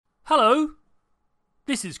Hello,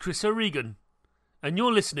 this is Chris O'Regan, and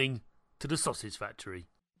you're listening to The Sausage Factory.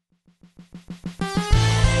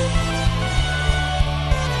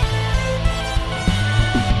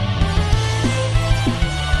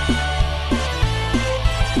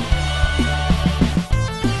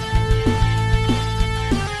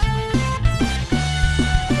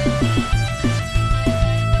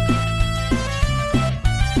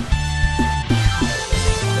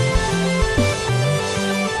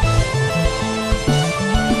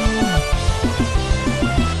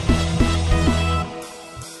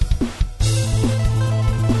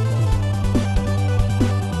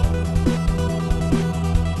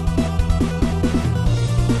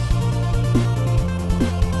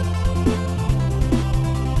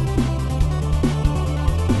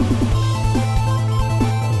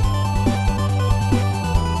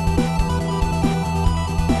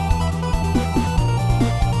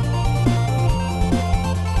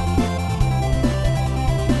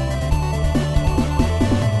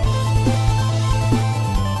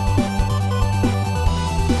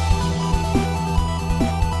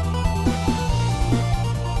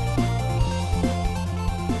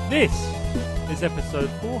 This is episode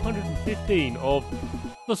 415 of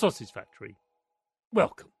The Sausage Factory.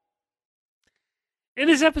 Welcome. In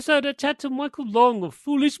this episode, I chat to Michael Long of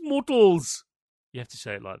Foolish Mortals. You have to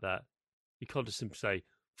say it like that. You can't just simply say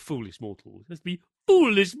Foolish Mortals. It has to be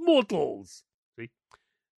Foolish Mortals. See?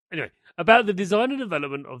 Anyway, about the design and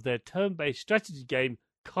development of their turn-based strategy game,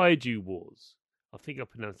 Kaiju Wars. I think I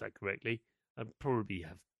pronounced that correctly. I probably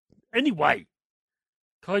have. Anyway,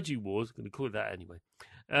 Kaiju Wars, I'm going to call it that anyway,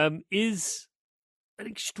 is an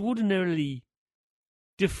extraordinarily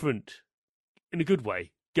different, in a good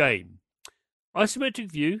way, game.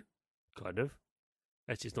 Isometric view, kind of.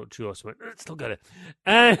 That's just not true isometric. Let's not go there.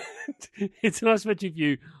 And it's an isometric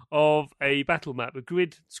view of a battle map, a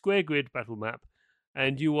square grid battle map,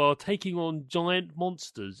 and you are taking on giant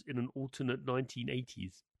monsters in an alternate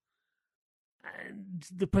 1980s. And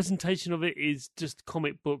the presentation of it is just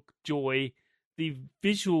comic book joy. The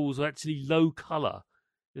visuals are actually low colour.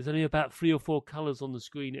 There's only about 3 or 4 colours on the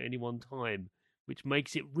screen at any one time, which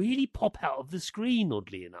makes it really pop out of the screen,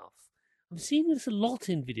 oddly enough. I'm seeing this a lot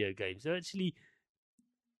in video games. They're actually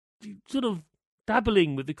sort of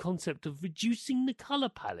dabbling with the concept of reducing the colour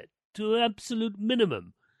palette to an absolute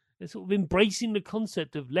minimum. They're sort of embracing the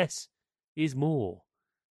concept of less is more.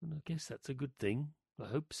 And I guess that's a good thing. I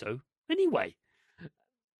hope so. Anyway,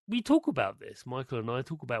 we talk about this. Michael and I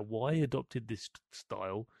talk about why he adopted this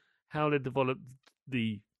style, how they developed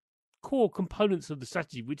the core components of the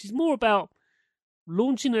strategy, which is more about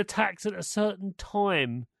launching attacks at a certain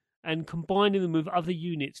time and combining them with other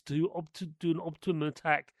units to do an optimum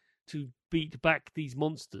attack to beat back these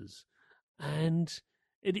monsters. And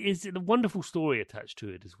it is a wonderful story attached to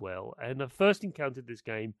it as well. And I first encountered this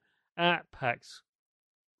game at PAX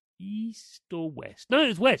East or West. No, it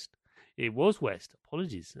was West. It was West.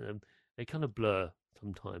 Apologies. They kind of blur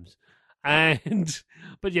sometimes.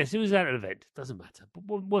 But yes, it was at an event. It doesn't matter. But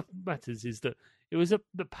what matters is that it was at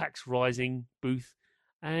the PAX Rising booth.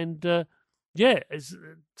 And it's a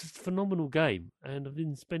phenomenal game. And I've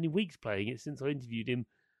been spending weeks playing it since I interviewed him.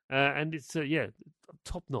 And it's,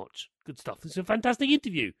 top notch. Good stuff. It's a fantastic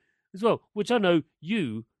interview as well, which I know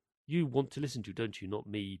you want to listen to, don't you? Not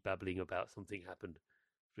me babbling about something happened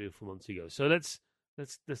 3 or 4 months ago. So let's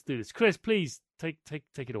do this. Chris, please take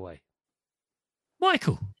it away.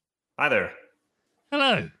 Michael. Hi there.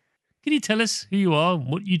 Hello. Can you tell us who you are and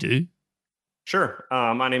what you do? Sure.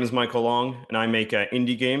 My name is Michael Long, and I make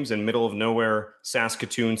indie games in middle of nowhere,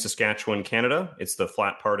 Saskatoon, Saskatchewan, Canada. It's the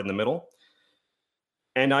flat part in the middle.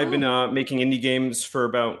 And I've been making indie games for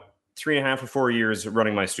about 3.5 or 4 years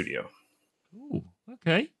running my studio. Ooh,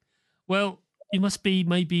 okay. Well, you must be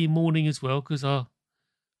maybe in mourning as well, because our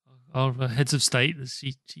heads of state,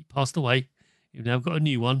 she passed away. You've now got a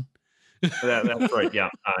new one. That's right, yeah.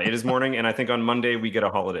 It is morning, and I think on Monday we get a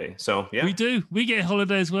holiday. So, yeah. We do. We get a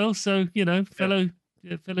holiday as well. So, fellow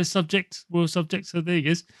subjects, royal subjects. So there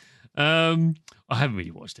you go. I haven't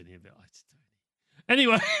really watched any of it.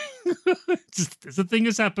 Anyway, it's a thing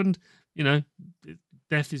that's happened.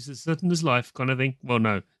 Death is as certain as life kind of thing. Well,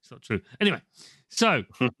 no, it's not true. Anyway, so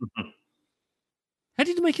how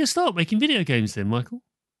did you make your start making video games then, Michael?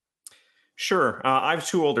 Sure. I have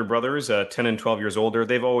 2 older brothers, 10 and 12 years older.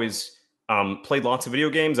 They've always played lots of video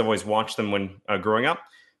games. I've always watched them when growing up.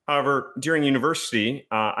 However, during university,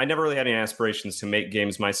 I never really had any aspirations to make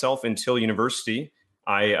games myself until university.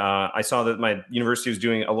 I saw that my university was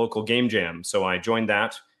doing a local game jam, so I joined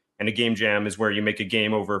that. And a game jam is where you make a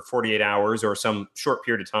game over 48 hours or some short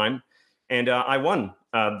period of time. And I won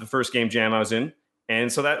the first game jam I was in. And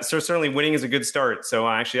so certainly winning is a good start. So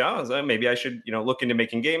maybe I should look into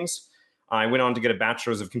making games. I went on to get a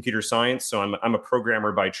bachelor's of computer science, so I'm a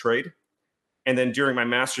programmer by trade. And then during my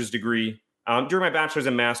master's degree, during my bachelor's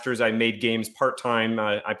and master's, I made games part-time.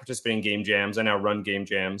 I participated in game jams. I now run game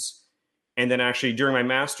jams. And then actually during my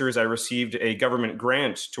master's, I received a government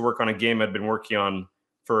grant to work on a game I'd been working on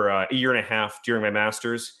for a year and a half during my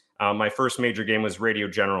master's. My first major game was Radio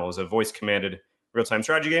General. It was a voice-commanded real-time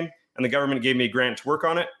strategy game. And the government gave me a grant to work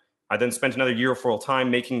on it. I then spent another year full time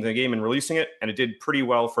making the game and releasing it. And it did pretty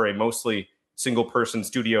well for a mostly single-person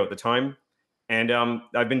studio at the time. And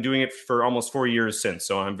I've been doing it for almost 4 years since,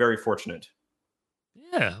 so I'm very fortunate.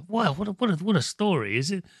 Yeah, wow, what a story! Is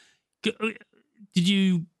it? Did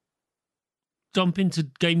you jump into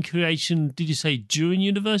game creation? Did you say during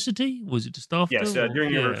university? Was it just after? Yes,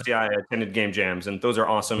 during university, I attended game jams, and those are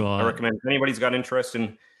awesome. Right. I recommend if anybody's got interest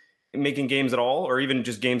in making games at all, or even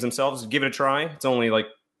just games themselves, give it a try. It's only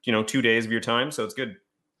 2 days of your time, so it's good.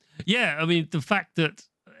 Yeah, I mean the fact that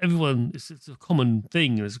everyone, it's a common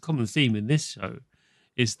thing, there's a common theme in this show,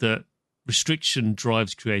 is that restriction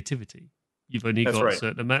drives creativity. You've only got a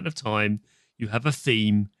certain amount of time, you have a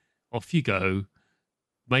theme, off you go,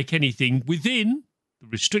 make anything within the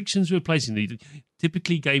restrictions we're placing.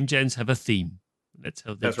 Typically, game jams have a theme. That's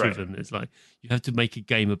how they're driven. Right. It's like you have to make a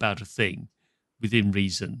game about a thing within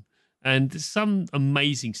reason. And some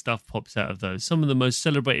amazing stuff pops out of those. Some of the most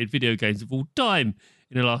celebrated video games of all time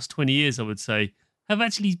in the last 20 years, I would say, have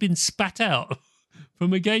actually been spat out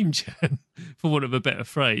from a game jam, for want of a better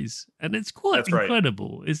phrase. And it's quite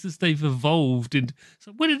incredible. Right. It's just they've evolved. And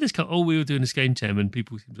so where did this come? Oh, we were doing this game jam and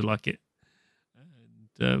people seem to like it.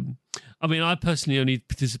 And I mean, I personally only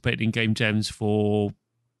participated in game jams for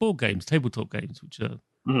board games, tabletop games, which are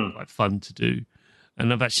quite fun to do.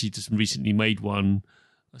 And I've actually just recently made one.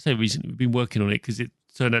 I say recently, we've been working on it because it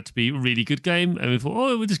turned out to be a really good game. And we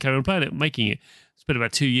thought, we'll just carry on playing it, making it. Spent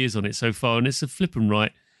about 2 years on it so far. And it's a flip and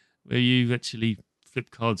write where you actually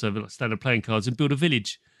flip cards over, like standard playing cards, and build a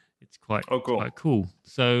village. It's quite cool.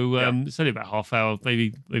 So it's only about half hour,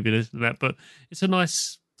 maybe less than that. But it's a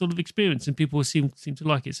nice sort of experience and people seem to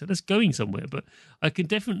like it. So that's going somewhere. But I can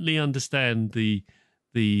definitely understand the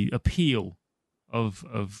appeal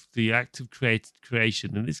of the act of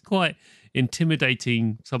creation, and it's quite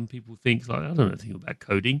intimidating. Some people think I don't know anything about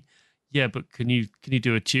coding. Yeah, but can you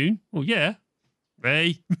do a tune? Well, yeah,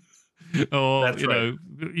 Ray. Or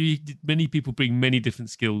many people bring many different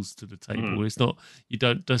skills to the table. It's not you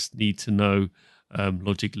don't just need to know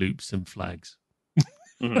logic loops and flags.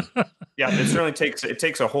 Yeah, it certainly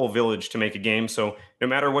takes a whole village to make a game. So no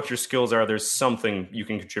matter what your skills are, there's something you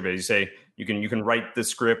can contribute. You say you can write the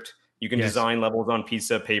script. You can design levels on piece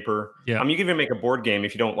of paper. Yeah. You can even make a board game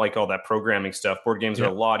if you don't like all that programming stuff. Board games are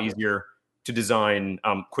a lot easier to design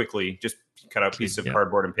quickly. Just cut out a piece of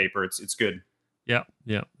cardboard and paper. It's good. Yeah.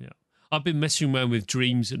 I've been messing around with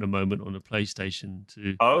Dreams at the moment on the PlayStation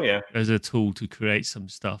as a tool to create some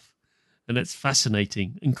stuff. And it's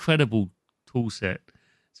fascinating. Incredible tool set.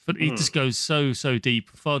 It just goes so deep,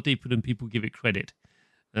 far deeper than people give it credit.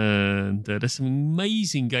 And there's some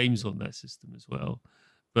amazing games on that system as well.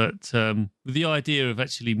 But with the idea of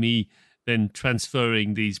actually me then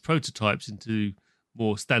transferring these prototypes into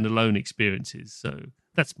more standalone experiences. So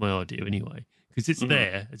that's my idea anyway, because it's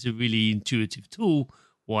there. It's a really intuitive tool.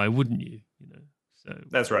 Why wouldn't you? So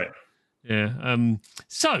that's right. Yeah.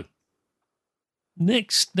 So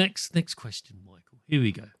next question, Michael. Here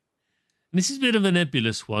we go. And this is a bit of a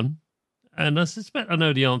nebulous one, and I suspect I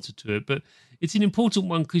know the answer to it, but it's an important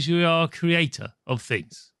one because you are a creator of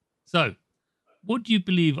things. So, what do you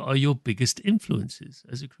believe are your biggest influences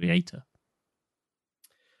as a creator?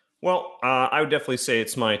 Well, I would definitely say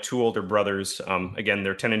it's my two older brothers. Again,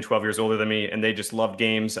 they're 10 and 12 years older than me, and they just loved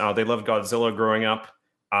games. They loved Godzilla growing up.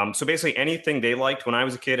 So basically anything they liked when I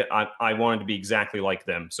was a kid, I wanted to be exactly like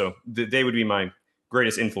them. So they would be my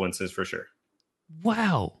greatest influences for sure.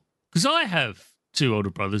 Wow. Because I have two older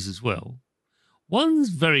brothers as well. One's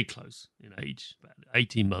very close in age, about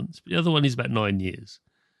 18 months, but the other one is about 9 years.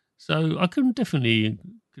 So I can definitely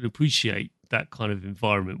appreciate that kind of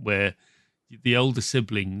environment where the older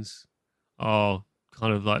siblings are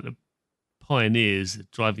kind of like the pioneers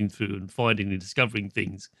driving through and finding and discovering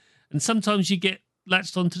things. And sometimes you get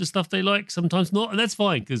latched onto the stuff they like, sometimes not. And that's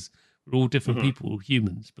fine because we're all different people,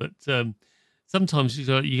 humans. But sometimes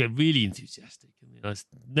you get really enthusiastic. I mean, I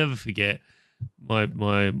never forget my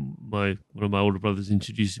one of my older brothers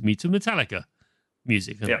introduced me to Metallica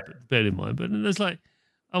music. Bear in mind, but there's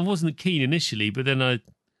I wasn't keen initially, but then I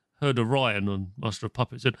heard Orion on Master of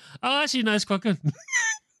Puppets and actually no, it's quite good.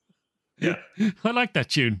 Yeah, I like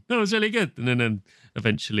that tune. That was really good. And then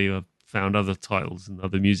eventually I found other titles and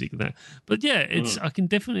other music and that. But yeah, I can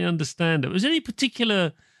definitely understand it. Was there any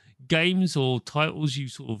particular games or titles you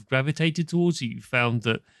sort of gravitated towards that you found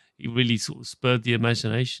that it really sort of spurred the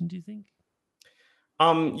imagination, do you think?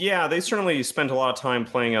 Yeah, they certainly spent a lot of time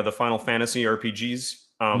playing the Final Fantasy RPGs.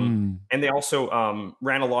 And they also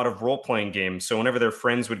ran a lot of role-playing games. So whenever their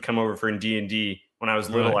friends would come over for D&D when I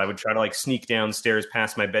was little, Right. I would try to like sneak downstairs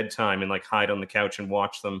past my bedtime and like hide on the couch and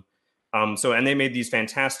watch them. And they made these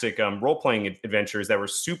fantastic role-playing adventures that were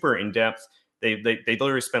super in-depth. They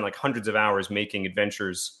literally spent like hundreds of hours making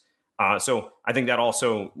adventures. So I think that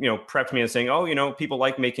also, prepped me as saying, oh, people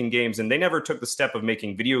like making games, and they never took the step of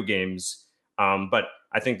making video games. But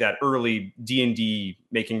I think that early D&D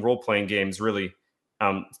making role-playing games really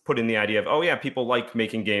put in the idea of, oh yeah, people like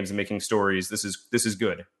making games and making stories. This is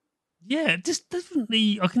good. Yeah, just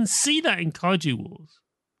definitely. I can see that in Kaiju Wars.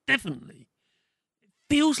 Definitely. It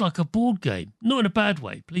feels like a board game. Not in a bad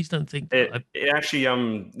way. Please don't think that. It actually,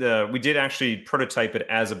 we did actually prototype it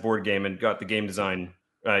as a board game and got the game design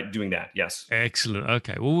doing that. Yes. Excellent.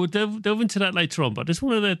 Okay. Well, we'll delve into that later on, but I just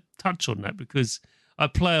wanted to touch on that because I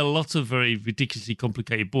play a lot of very ridiculously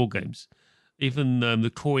complicated board games. Even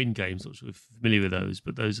the coin games, not sure if you're familiar with those,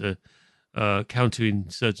 but those are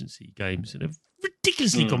counterinsurgency games, and they're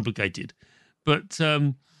ridiculously complicated. But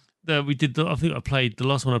we did. I think I played the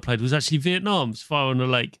last one I played was actually Vietnam's Fire on the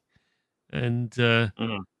Lake, and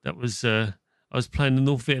that was I was playing the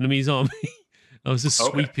North Vietnamese army. I was just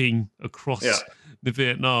sweeping across the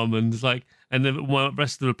Vietnam, and it's like, and then the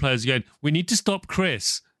rest of the players are going, "We need to stop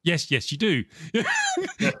Chris." Yes, you do,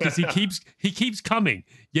 because he keeps coming.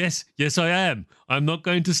 Yes, I am. I'm not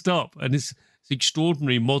going to stop. And it's an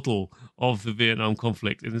extraordinary model of the Vietnam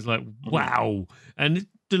conflict, and it's like wow, and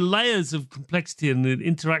the layers of complexity and the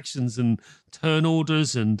interactions and turn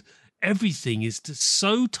orders and everything is just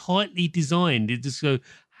so tightly designed. It just go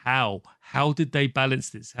how did they balance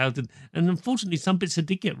this? And unfortunately, some bits I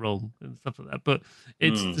did get wrong and stuff like that. But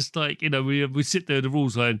it's just like we sit there, the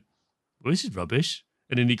rules line. Well, this is rubbish.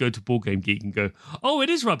 And then you go to Board Game Geek and go, oh, it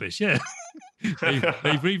is rubbish, yeah.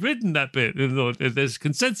 they've rewritten that bit. There's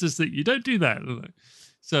consensus that you don't do that.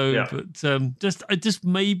 So, but it just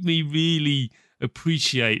made me really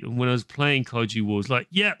appreciate when I was playing Kaiju Wars, like,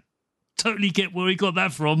 yeah, totally get where he got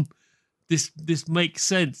that from. This makes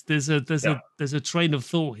sense. There's a train of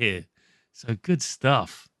thought here. So good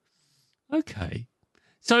stuff. Okay.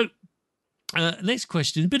 So next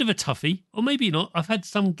question, a bit of a toughie, or maybe not. I've had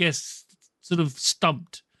some guests sort of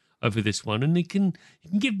stumped over this one, and you can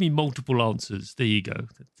give me multiple answers. There you go,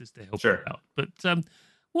 just to help you out. But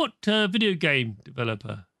what video game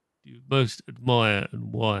developer do you most admire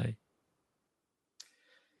and why?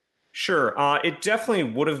 Sure, it definitely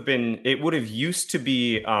would have been. It would have used to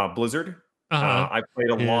be Blizzard. I played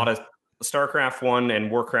a lot of StarCraft 1 and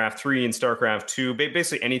Warcraft 3 and StarCraft 2.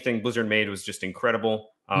 Basically, anything Blizzard made was just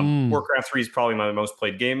incredible. Warcraft 3 is probably my most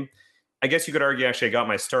played game. I guess you could argue, actually, I got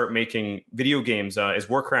my start making video games as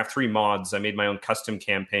Warcraft 3 mods. I made my own custom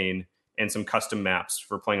campaign and some custom maps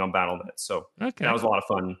for playing on Battle.net. So that was a lot of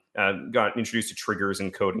fun. Got introduced to triggers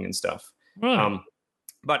and coding and stuff. Right.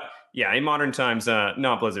 But yeah, in modern times,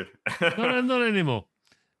 not Blizzard. not anymore.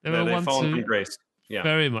 They've fallen from grace. Yeah.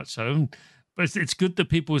 Very much so. But it's good that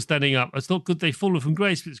people are standing up. It's not good they've fallen from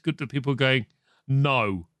grace, but it's good that people are going,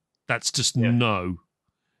 no, that's just no.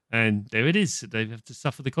 And there it is. They have to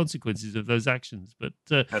suffer the consequences of those actions. But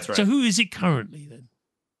that's right. So who is it currently then?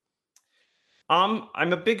 I'm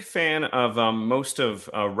a big fan of most of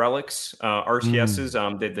Relic's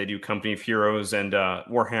RTSs. They do Company of Heroes and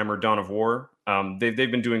Warhammer Dawn of War. They've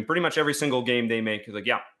been doing pretty much every single game they make. Like,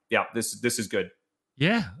 this is good.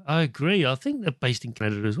 Yeah, I agree. I think they're based in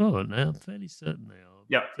Canada as well, aren't they? I'm fairly certain they are.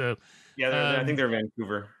 Yeah. So, I think they're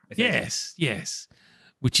Vancouver. I think. Yes.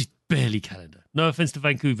 Which is barely Canada. No offense to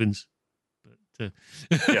Vancouvers, but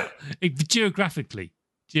geographically,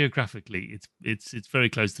 it's very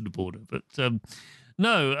close to the border. But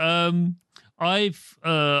I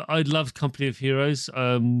loved Company of Heroes.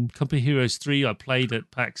 Company of Heroes 3, I played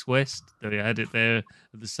at PAX West. They had it there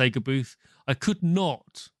at the Sega booth. I could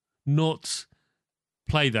not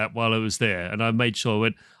play that while I was there, and I made sure I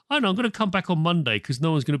went, oh no, I'm going to come back on Monday because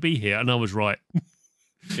no one's going to be here, and I was right.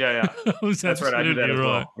 Yeah. That's right. I did that as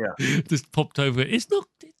well. Yeah. Just popped over. It's not.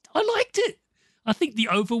 I liked it. I think the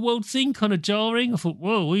overworld thing kind of jarring. I thought,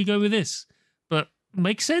 whoa, where are you going with this? But it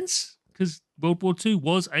makes sense because World War II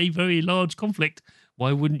was a very large conflict.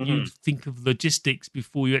 Why wouldn't you think of logistics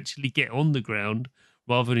before you actually get on the ground,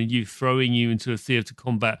 rather than you throwing you into a theatre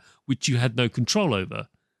combat which you had no control over?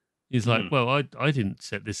 He's like, well, I didn't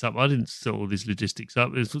set this up. I didn't set all these logistics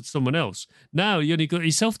up. It was someone else. Now you only got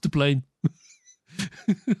yourself to blame.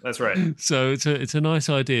 That's right. So it's a nice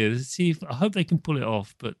idea. Let's see if I hope they can pull it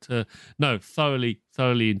off. But no, thoroughly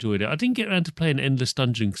enjoyed it. I didn't get around to playing Endless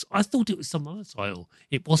Dungeon because I thought it was some other title.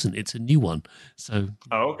 It wasn't. It's a new one. So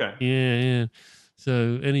Okay. yeah.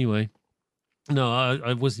 So anyway, no,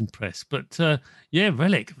 I was impressed. But yeah,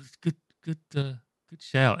 Relic was good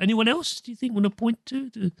shout. Anyone else? Do you think want to point to?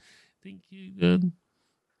 Think you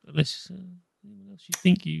unless. Anyone else you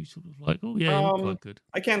think you sort of like? Oh yeah, quite good.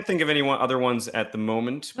 I can't think of any other ones at the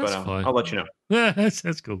moment, That's but fine. I'll let you know.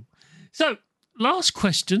 That's cool. So, last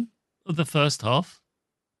question of the first half.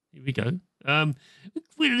 Here we go.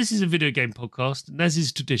 This is a video game podcast, and as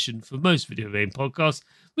is tradition for most video game podcasts,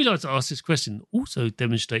 we like to ask this question. Also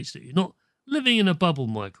demonstrates that you're not living in a bubble,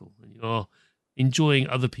 Michael, and you are enjoying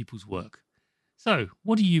other people's work. So,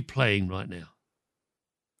 what are you playing right now?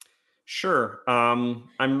 Sure. I'm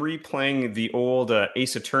replaying the old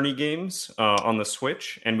Ace Attorney games on the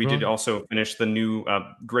Switch, and we did also finish the new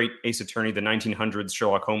great Ace Attorney, the 1900s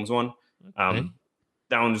Sherlock Holmes one. Okay.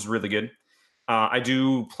 That one was really good. I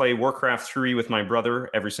do play Warcraft 3 with my brother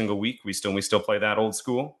every single week. We still play that old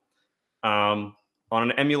school. On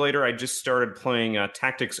an emulator, I just started playing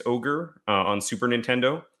Tactics Ogre on Super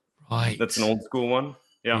Nintendo. Right. That's an old school one.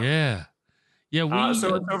 Yeah.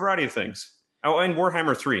 So it's a variety of things. Oh, and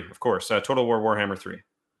Warhammer 3, of course. Total War Warhammer 3.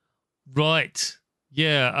 Right.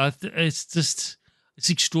 Yeah. It's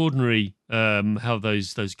extraordinary how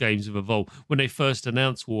those games have evolved. When they first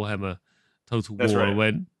announced Warhammer Total War, right. I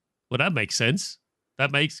went, well, that makes sense.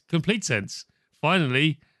 That makes complete sense.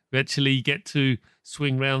 Finally, we actually get to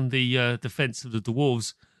swing around the defense of the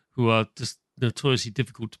dwarves, who are just notoriously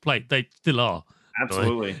difficult to play. They still are.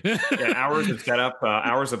 Absolutely. Yeah, hours of setup,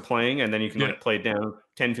 hours of playing, and then you can play down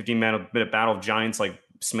 10, 15-minute battle of giants, like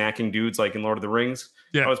smacking dudes like in Lord of the Rings.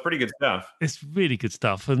 Yeah. Oh, it's pretty good stuff. It's really good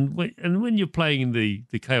stuff. And when you're playing in the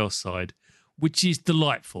Chaos side, which is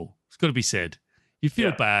delightful, it's got to be said. You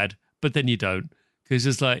feel bad, but then you don't. Because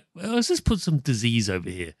it's like, well, let's just put some disease over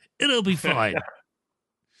here. It'll be fine.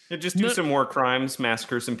 Just do some more crimes,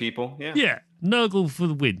 massacre some people. Yeah. Nurgle for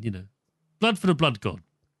the win, Blood for the blood god.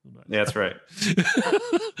 Yeah, that's right.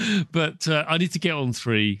 But I need to get on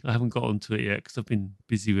 3. I haven't got onto it yet because I've been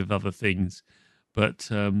busy with other things. But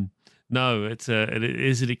no,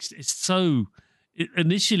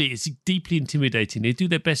 initially it's deeply intimidating. They do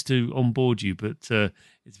their best to onboard you, but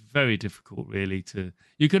it's very difficult, really.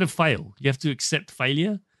 You're going to fail. You have to accept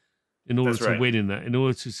failure in order to win in that, in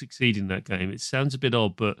order to succeed in that game. It sounds a bit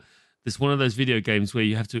odd, but there's one of those video games where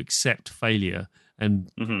you have to accept failure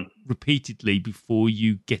and repeatedly before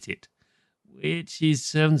you get it, which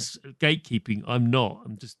sounds gatekeeping. I'm not.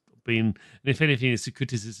 I'm just being, and if anything, it's a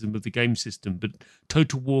criticism of the game system. But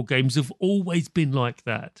Total War games have always been like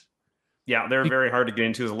that. Yeah, they're very hard to get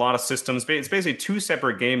into. There's a lot of systems. It's basically 2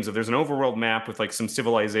 separate games. There's an overworld map with like some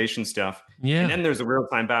civilization stuff, and then there's the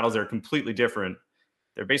real-time battles that are completely different.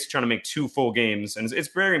 They're basically trying to make 2 full games, and it's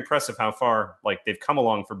very impressive how far they've come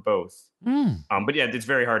along for both. But yeah, it's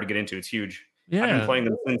very hard to get into. It's huge. Yeah. I've been playing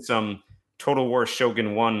them since Total War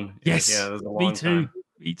Shogun 1. Yes, yeah, it was a long time.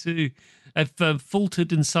 Me too. I've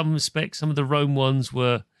faltered in some respects. Some of the Rome ones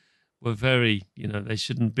were very, they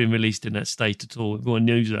shouldn't have been released in that state at all. Everyone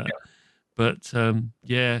knows that. Yeah. But some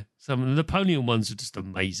of the Napoleon ones are just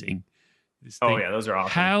amazing. Those are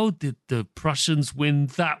awesome. How did the Prussians win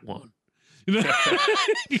that one?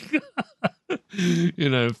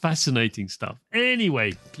 Fascinating stuff.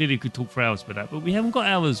 Anyway, clearly we could talk for hours about that, but we haven't got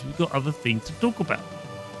hours. We've got other things to talk about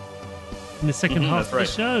in the second half of the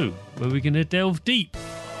show, where we're going to delve deep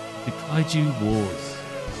into Kaiju Wars.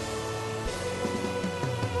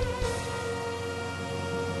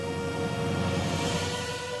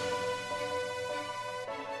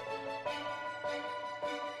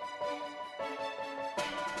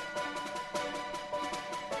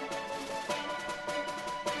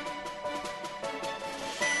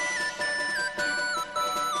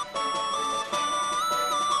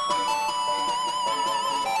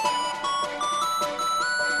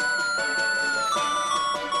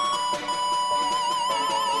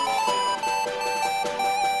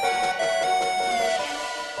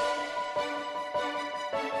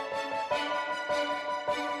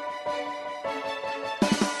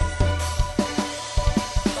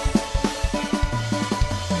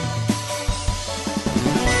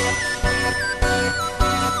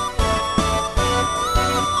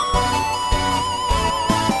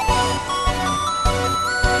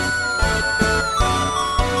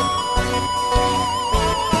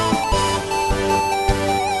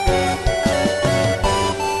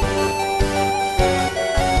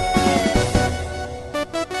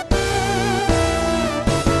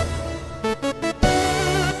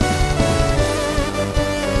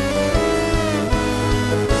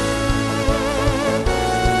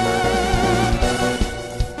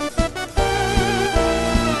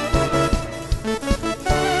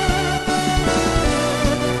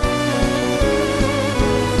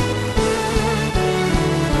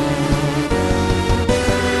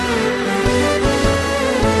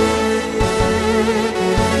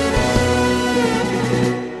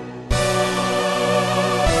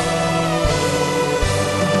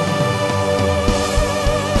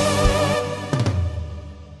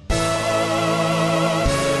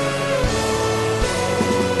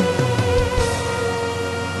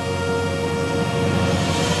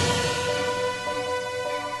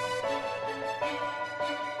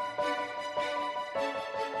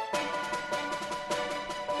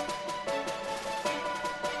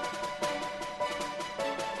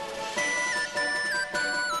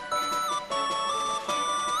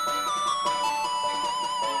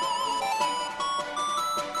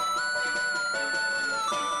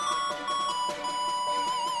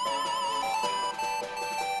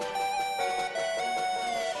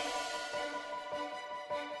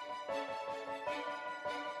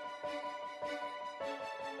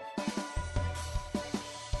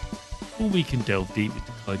 before we can delve deep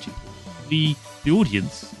into Kaiju, the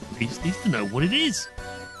audience at least needs to know what it is.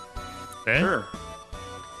 Fair? Sure.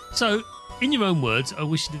 So, in your own words, I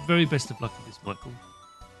wish you the very best of luck with this, Michael.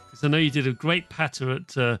 Because I know you did a great patter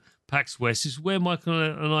at PAX West. This is where Michael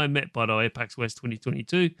and I met, by the way, PAX West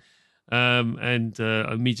 2022. And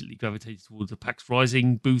I immediately gravitated towards the PAX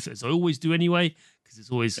Rising booth, as I always do anyway, because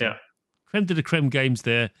there's always creme de la creme games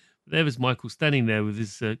there. But there was Michael standing there with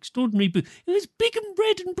his extraordinary booth. It was big and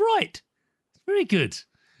red and bright. It's very good.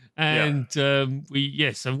 And so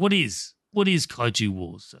what is Kaiju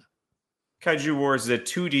Wars, sir? Kaiju Wars is a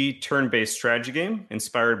 2D turn-based strategy game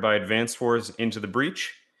inspired by Advance Wars Into the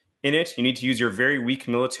Breach. In it, you need to use your very weak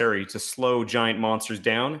military to slow giant monsters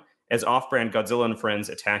down as off-brand Godzilla and friends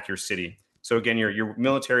attack your city. So again, your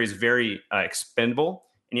military is very expendable,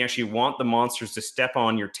 and you actually want the monsters to step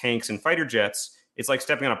on your tanks and fighter jets. It's like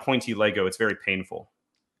stepping on a pointy Lego. It's very painful.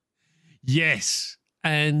 Yes,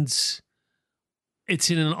 and it's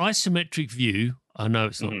in an isometric view. I know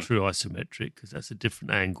it's not true isometric because that's a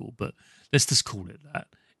different angle, but let's just call it that.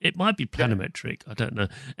 It might be planimetric. I don't know.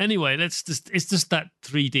 Anyway, it's just that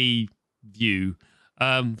 3D view.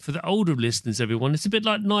 For the older listeners, everyone, it's a bit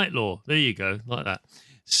like Night Law. There you go, like that.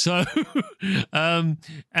 So,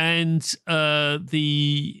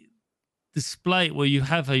 the display where you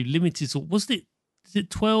have a limited, or was it? Is it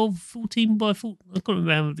 12, 14 by 4? I can't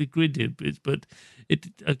remember how the grid is, but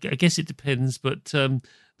I guess it depends. But the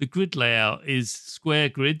grid layout is square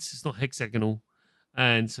grids. It's not hexagonal,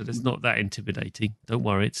 and so it's not that intimidating. Don't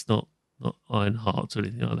worry, it's not Iron Hearts or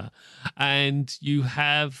anything like that. And you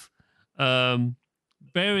have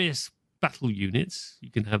various battle units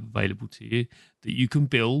you can have available to you that you can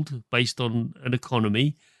build based on an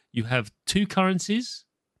economy. You have 2 currencies,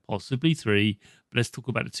 possibly 3, but let's talk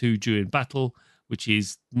about the 2 during battle, which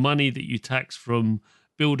is money that you tax from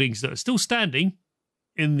buildings that are still standing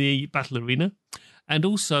in the battle arena, and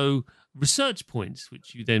also research points,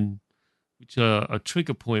 which are a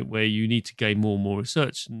trigger point where you need to gain more and more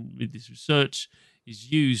research, and with this research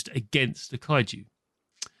is used against the kaiju.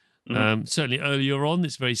 Certainly earlier on,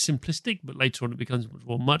 it's very simplistic, but later on it becomes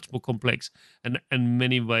much more complex, and in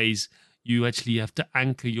many ways you actually have to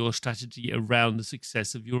anchor your strategy around the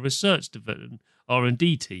success of your research development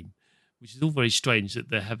R&D team, which is all very strange that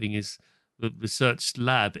they're having the research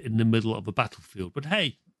lab in the middle of a battlefield. But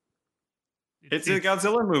hey, it's a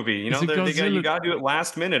Godzilla movie. You know, you got to do it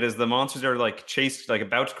last minute as the monsters are like chased, like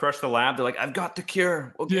about to crush the lab. They're like, "I've got the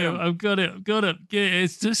cure. We'll get 'em." I've got it. Yeah,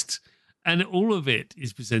 it's just, and all of it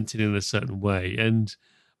is presented in a certain way, and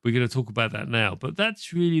we're going to talk about that now. But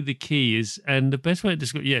that's really the key. And the best way to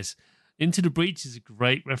describe, yes, Into the Breach is a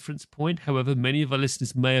great reference point. However, many of our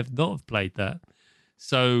listeners may have not have played that,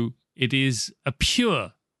 so it is a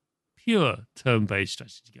pure turn-based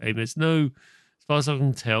strategy game. There's no, as far as I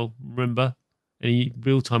can tell, remember, any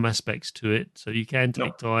real-time aspects to it, so you can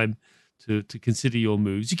take time to consider your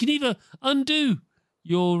moves. You can either undo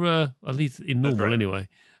your, at least in normal anyway,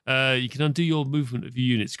 you can undo your movement of your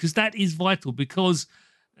units, because that is vital, because,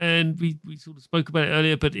 and we sort of spoke about it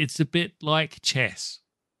earlier, but it's a bit like chess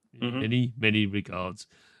in many regards.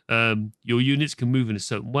 Your units can move in a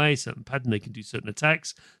certain way, certain pattern, they can do certain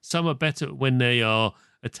attacks. Some are better when they are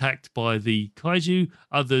attacked by the kaiju,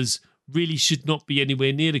 others really should not be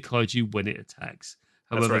anywhere near the kaiju when it attacks.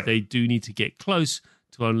 However, they do need to get close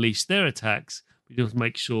to unleash their attacks, but you have to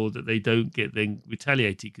make sure that they don't get then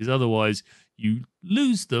retaliated, because otherwise you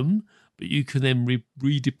lose them, but you can then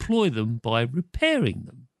redeploy them by repairing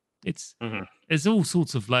them. There's all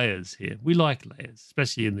sorts of layers here. We like layers,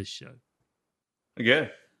 especially in this show.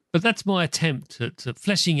 Okay. But that's my attempt to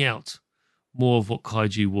fleshing out more of what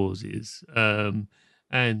Kaiju Wars is.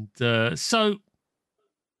 So,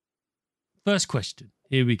 first question.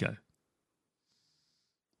 Here we go.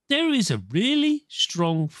 There is a really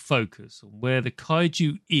strong focus on where the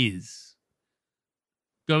kaiju is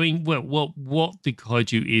going. Well, what the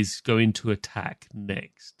kaiju is going to attack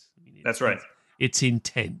next. I mean, that's right. It's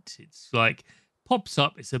intent. It's like pops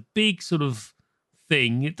up. It's a big sort of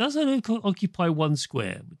thing. It doesn't occupy one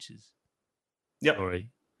square, which is sorry.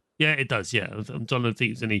 Yeah, it does. Yeah, I'm trying to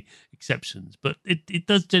think there's any exceptions, but it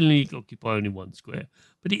does generally occupy only one square.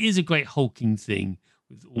 But it is a great hulking thing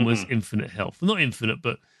with almost infinite health. Well, not infinite,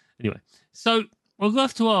 but anyway. So I'll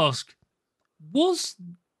have to ask: was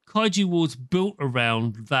Kaiju Wars built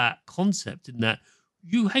around that concept? In that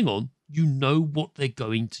you know what they're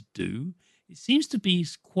going to do. It seems to be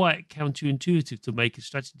quite counterintuitive to make a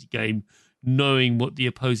strategy game knowing what the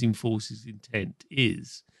opposing force's intent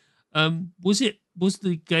is. Was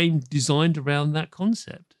the game designed around that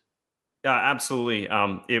concept? Yeah, absolutely.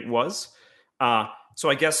 It was. So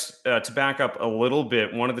I guess to back up a little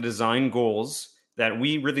bit, one of the design goals that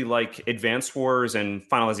we really like Advanced Wars and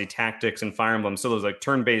Final Fantasy Tactics and Fire Emblem, so those like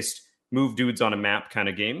turn-based move dudes on a map kind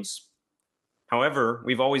of games. However,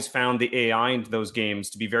 we've always found the AI into those games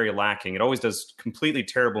to be very lacking. It always does completely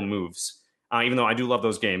terrible moves. Even though I do love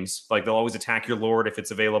those games, like they'll always attack your lord if it's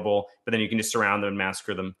available, but then you can just surround them and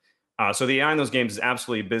massacre them. So the AI in those games is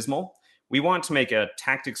absolutely abysmal. We want to make a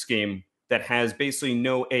tactics game that has basically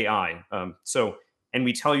no AI. And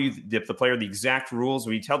we tell you the player the exact rules.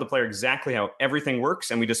 We tell the player exactly how everything works,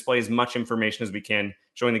 and we display as much information as we can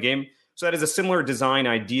showing the game. So that is a similar design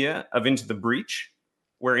idea of Into the Breach,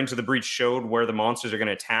 where Into the Breach showed where the monsters are going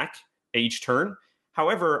to attack each turn.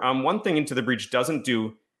 However, one thing Into the Breach doesn't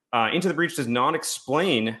do, Into the Breach does not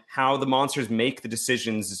explain how the monsters make the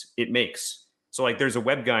decisions it makes. So, like, there's a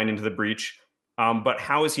web guy in Into the Breach, but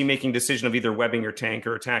how is he making decision of either webbing your tank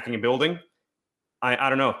or attacking a building? I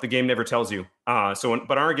don't know. The game never tells you.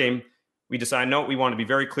 But our game, we decide, no, we want to be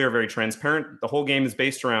very clear, very transparent. The whole game is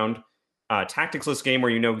based around a tacticless game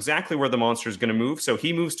where you know exactly where the monster is going to move. So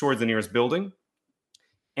he moves towards the nearest building.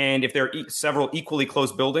 And if there are several equally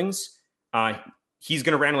close buildings, he's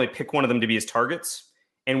going to randomly pick one of them to be his targets.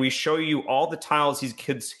 And we show you all the tiles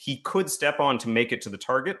he could step on to make it to the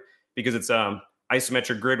target, because it's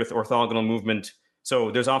isometric grid with orthogonal movement.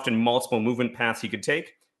 So there's often multiple movement paths he could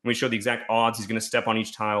take. And we show the exact odds he's going to step on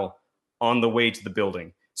each tile on the way to the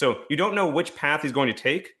building. So you don't know which path he's going to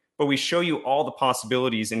take, but we show you all the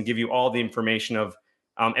possibilities and give you all the information of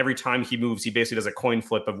every time he moves, he basically does a coin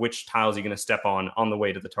flip of which tiles he's going to step on the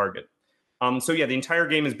way to the target. The entire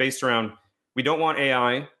game is based around, we don't want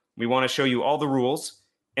AI. We want to show you all the rules.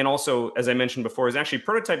 And also, as I mentioned before, is actually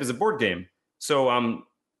prototype is a board game. So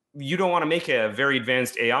you don't want to make a very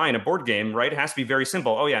advanced AI in a board game, right? It has to be very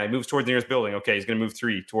simple. Oh, yeah, he moves towards the nearest building. Okay, he's going to move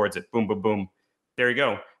 3 towards it. Boom, boom, boom. There you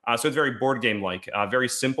go. So it's very board game-like, very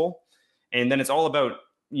simple. And then it's all about,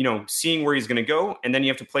 seeing where he's going to go. And then you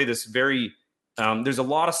have to play this very... there's a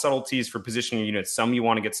lot of subtleties for positioning units. Some you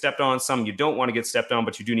want to get stepped on, some you don't want to get stepped on,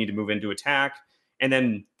 but you do need to move into attack. And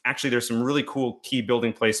then actually there's some really cool key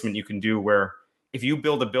building placement you can do where if you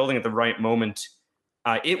build a building at the right moment,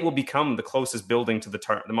 it will become the closest building to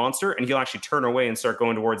the monster, and he'll actually turn away and start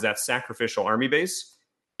going towards that sacrificial army base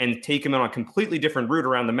and take him on a completely different route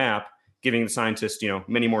around the map, giving the scientists,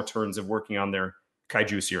 many more turns of working on their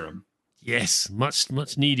Kaiju serum. Yes,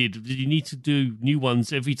 much needed. You need to do new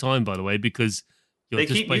ones every time, by the way, because they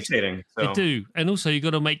keep mutating. So. They do, and also you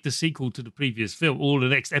got to make the sequel to the previous film or the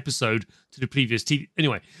next episode to the previous TV.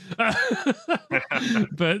 Anyway, but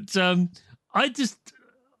I just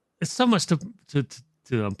there's so much to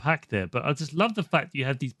unpack there. But I just love the fact that you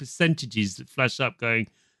have these percentages that flash up, going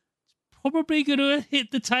probably going to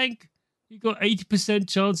hit the tank. You got 80%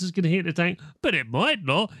 chance it's going to hit the tank, but it might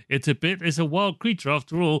not. It's a wild creature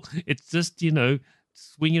after all. It's just,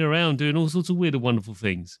 swinging around doing all sorts of weird and wonderful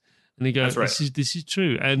things. And they go, That's right. This is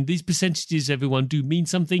true. And these percentages, everyone, do mean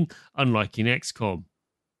something, unlike in XCOM.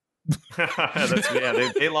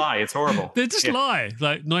 They lie. It's horrible. They just lie.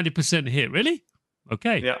 Like 90% hit. Really?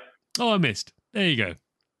 Okay. Yeah. Oh, I missed. There you go.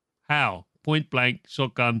 How? Point blank,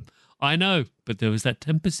 shotgun. I know, but there was that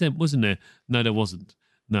 10%, wasn't there? No, there wasn't.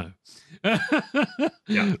 No.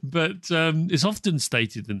 Yeah. But it's often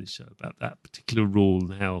stated in the show about that particular rule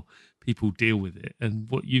and how people deal with it. And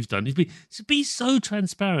what you've done is be so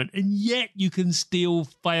transparent, and yet you can still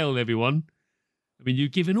fail, everyone. I mean,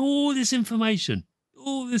 you've given all this information,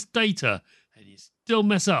 all this data, and you still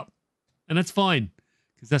mess up. And that's fine,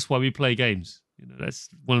 because that's why we play games. That's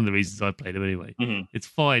one of the reasons I play them anyway. Mm-hmm. It's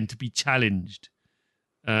fine to be challenged.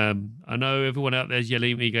 I know everyone out there is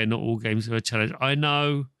yelling at me, going, not all games are a challenge. I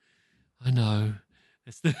know.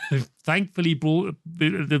 Thankfully,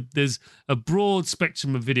 there's a broad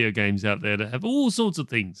spectrum of video games out there that have all sorts of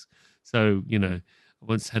things. So, I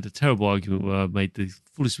once had a terrible argument where I made the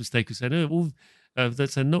foolish mistake of saying,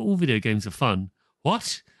 not all video games are fun.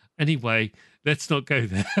 What? Anyway, let's not go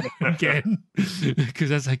there again, because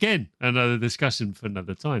that's, again, another discussion for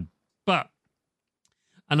another time.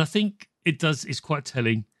 And I think it's quite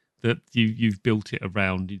telling that you've built it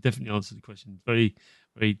around. You definitely answered the question very,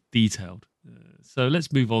 very detailed. So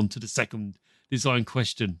let's move on to the second design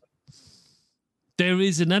question. There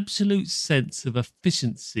is an absolute sense of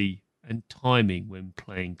efficiency and timing when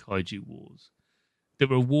playing Kaiju Wars that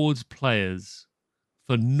rewards players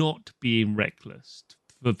for not being reckless,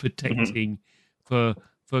 for protecting, for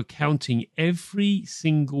counting every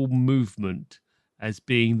single movement as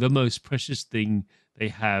being the most precious thing they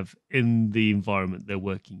have in the environment they're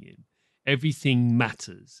working in. Everything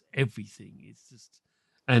matters. Everything is just,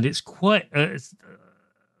 and it's quite. It's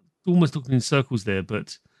almost talking in circles there,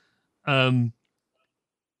 but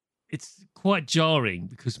it's quite jarring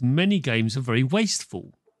because many games are very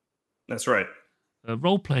wasteful. That's right.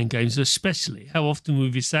 Role-playing games especially. How often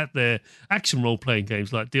have you sat there, action role-playing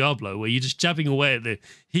games like Diablo, where you're just jabbing away at the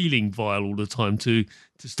healing vial all the time to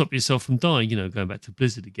stop yourself from dying, going back to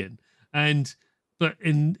Blizzard again. But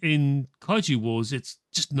in Kaiju Wars, it's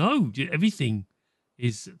just no, everything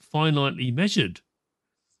is finitely measured.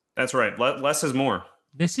 That's right. Less is more.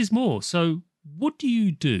 Less is more. So what do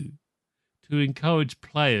you do to encourage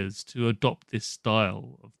players to adopt this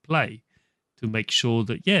style of play to make sure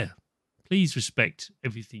that, please respect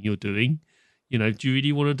everything you're doing? Do you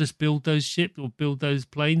really want to just build those ships or build those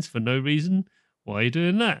planes for no reason? Why are you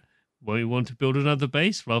doing that? Why you want to build another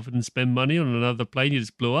base rather than spend money on another plane you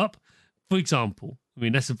just blew up? For example,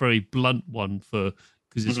 that's a very blunt one because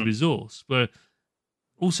it's a resource, but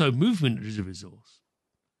also movement is a resource.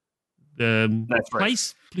 That's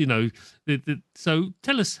place, right. So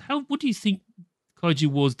tell us, what do you think Kaiju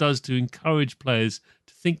Wars does to encourage players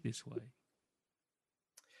to think this way?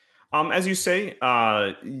 As you say,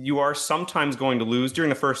 you are sometimes going to lose during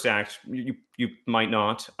the first act. You might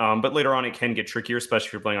not, but later on it can get trickier, especially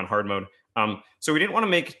if you're playing on hard mode. So we didn't want to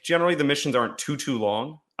make, generally the missions aren't too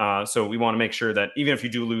long. So we want to make sure that even if you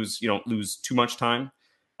do lose, you don't lose too much time.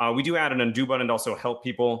 We do add an undo button to also help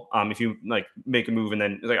people. If you make a move and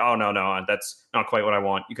then it's like, oh no, that's not quite what I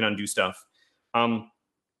want, you can undo stuff.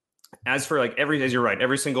 As for as you're right,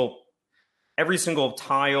 every single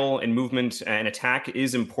tile and movement and attack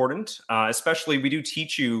is important. Especially, we do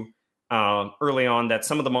teach you early on that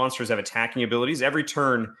some of the monsters have attacking abilities. Every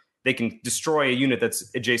turn, they can destroy a unit that's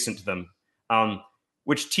adjacent to them,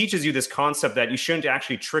 which teaches you this concept that you shouldn't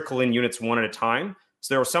actually trickle in units one at a time.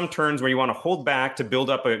 So there are some turns where you want to hold back to build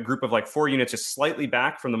up a group of 4 units just slightly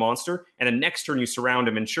back from the monster, and the next turn you surround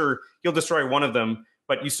him, and sure, you'll destroy one of them,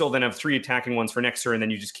 but you still then have 3 attacking ones for next turn, and then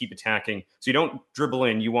you just keep attacking. So you don't dribble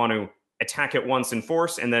in, you want to attack at once in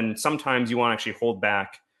force, and then sometimes you want to actually hold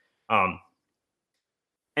back.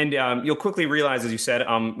 And you'll quickly realize, as you said,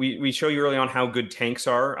 we show you early on how good tanks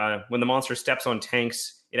are. When the monster steps on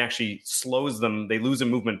tanks, it actually slows them. They lose a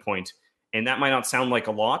movement point. And that might not sound like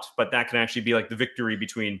a lot, but that can actually be the victory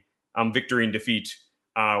between victory and defeat,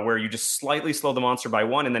 where you just slightly slow the monster by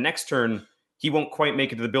 1, and the next turn, he won't quite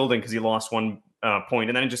make it to the building because he lost 1 point.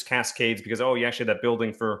 And then it just cascades because, you actually had that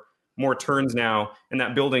building for more turns now, and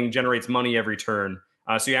that building generates money every turn.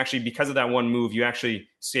 So you actually, because of that one move, you actually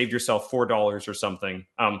saved yourself $4 or something.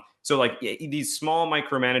 So these small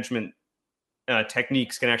micromanagement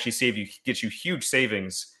techniques can actually get you huge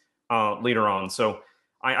savings later on. So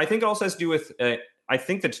I think it also has to do with, I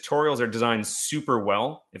think the tutorials are designed super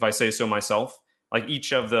well, if I say so myself.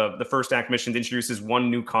 Each of the first act missions introduces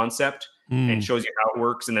one new concept and shows you how it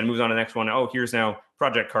works, and then moves on to the next one. Oh, here's now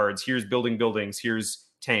project cards. Here's building buildings. Here's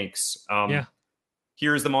tanks.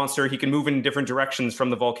 Here's the monster. He can move in different directions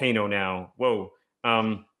from the volcano now. Whoa.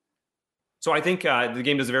 So I think the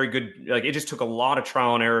game does a very good, it just took a lot of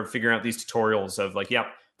trial and error of figuring out these tutorials of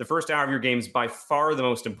the first hour of your game is by far the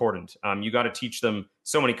most important. You got to teach them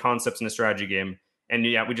so many concepts in a strategy game. And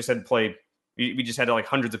we just had to play, we just had to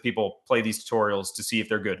hundreds of people play these tutorials to see if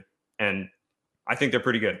they're good. And I think they're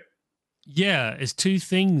pretty good. Yeah, it's 2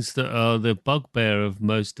 things that are the bugbear of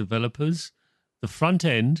most developers. The front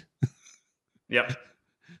end. Yep.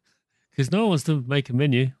 Because no one wants to make a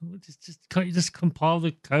menu. Can't you just compile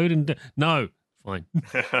the code and no, fine.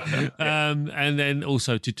 And then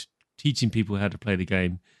also to teaching people how to play the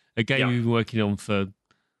game. A game we've been working on for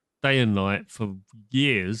day and night for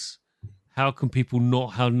years. How can people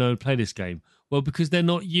not know to play this game? Well, because they're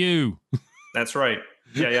not you. That's right.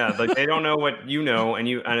 Yeah. They don't know what you know,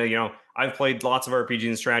 and I've played lots of RPG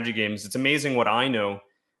and strategy games. It's amazing what I know,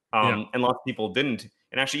 and lots of people didn't.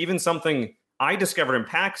 And actually, even something I discovered in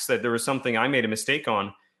PAX that there was something I made a mistake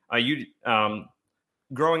on.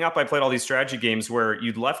 Growing up, I played all these strategy games where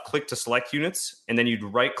you'd left click to select units, and then you'd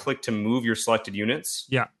right click to move your selected units.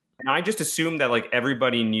 Yeah. And I just assumed that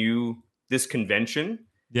everybody knew this convention.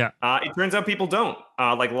 Yeah. It turns out people don't.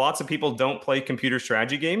 Lots of people don't play computer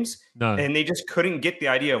strategy games. No. And they just couldn't get the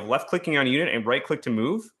idea of left clicking on a unit and right click to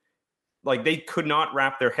move. They could not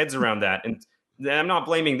wrap their heads around that. And I'm not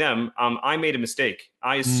blaming them. I made a mistake.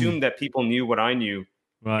 I assumed that people knew what I knew.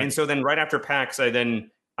 Right. And so then right after PAX, I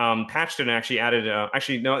then patched it and actually added,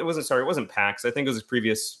 no, it wasn't PAX. I think it was a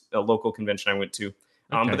previous local convention I went to.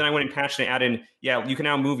 But then I went and patched and added in, you can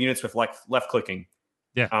now move units with left clicking.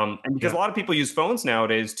 Yeah. And because a lot of people use phones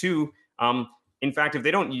nowadays too. In fact, if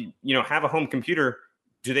they don't, have a home computer,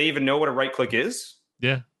 do they even know what a right click is?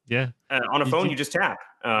 Yeah. Yeah. On a phone, you just tap.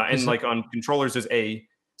 And on controllers, there's A.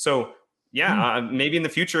 So maybe in the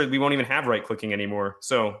future we won't even have right clicking anymore.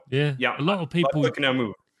 So a lot of people can now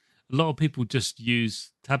move. a lot of people just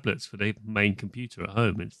use tablets for their main computer at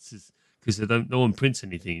home. It's because no one prints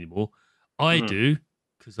anything anymore. I do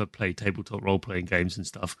because I play tabletop role playing games and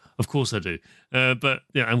stuff. Of course I do. But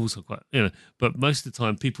yeah, I'm also quite But most of the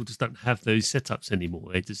time, people just don't have those setups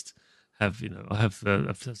anymore. They just have I have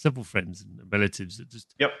I've several friends and relatives that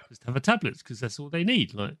just have a tablet because that's all they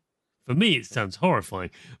need. Like for me, it sounds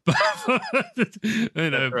horrifying, but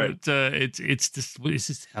right. but it's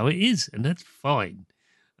just how it is, and that's fine.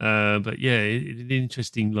 But yeah, it's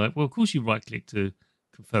interesting. Like, well, of course you right click to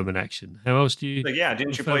confirm an action. How else do you? Like, yeah,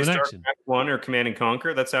 didn't you confirm play an StarCraft action? 1 or Command and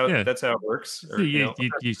Conquer? That's how Yeah. it works. So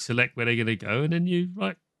you select where they're going to go, and then you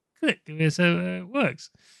right click. So it works.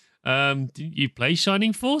 Didn't you play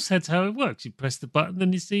Shining Force? That's how it works. You press the button,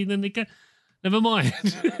 then you see, then they go. Never mind.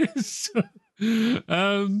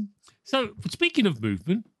 So speaking of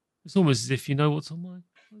movement, it's almost as if you know what's on my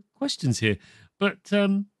questions here. But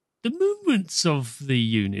the movements of the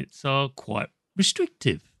units are quite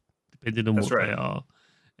restrictive, depending on what they are.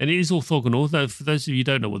 And it is orthogonal, though for those of you who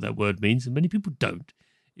don't know what that word means, and many people don't,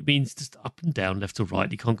 it means just up and down, left to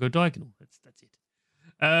right. You can't go diagonal. That's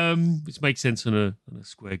it. Which makes sense on a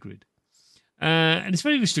square grid. And it's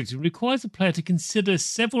very restrictive. It requires the player to consider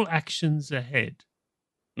several actions ahead.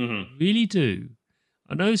 Really do.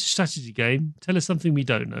 I know it's a strategy game. Tell us something we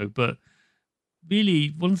don't know, but really,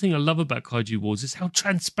 one thing I love about Kaiju Wars is how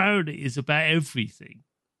transparent it is about everything.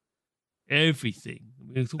 Everything.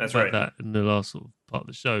 We'll talk about that in the last sort of part of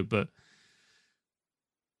the show, but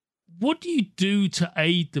what do you do to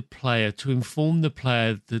aid the player, to inform the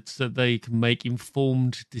player that they can make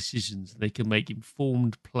informed decisions, they can make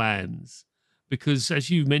informed plans? Because as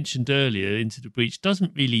you mentioned earlier, Into the Breach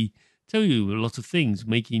doesn't really tell you a lot of things,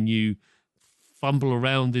 making you fumble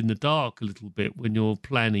around in the dark a little bit when you're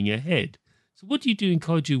planning ahead. So what do you do in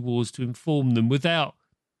Kaiju Wars to inform them without,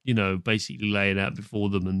 basically laying out before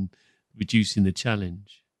them and reducing the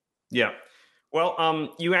challenge? Yeah.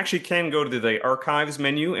 Well, you actually can go to the archives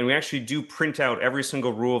menu, and we actually do print out every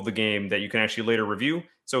single rule of the game that you can actually later review.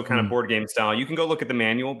 So kind of board game style. You can go look at the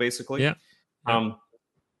manual, basically. Yeah.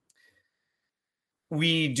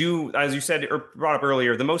 We do, as you said or brought up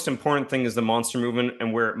earlier, the most important thing is the monster movement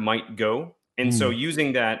and where it might go. And so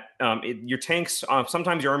using that, your tanks,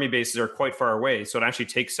 sometimes your army bases are quite far away. So it actually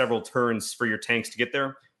takes several turns for your tanks to get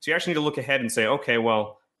there. So you actually need to look ahead and say, okay,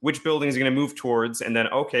 well, which building is going to move towards? And then,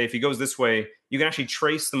 okay, if he goes this way, you can actually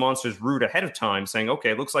trace the monster's route ahead of time, saying,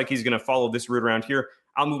 okay, it looks like he's going to follow this route around here.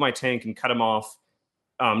 I'll move my tank and cut him off,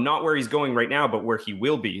 not where he's going right now, but where he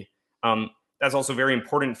will be. That's also very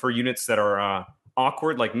important for units that are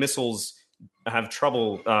awkward, like missiles have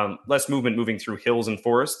trouble, less movement moving through hills and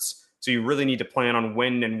forests. So you really need to plan on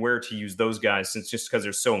when and where to use those guys, since just because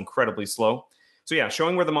they're so incredibly slow. So yeah,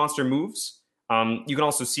 showing where the monster moves. You can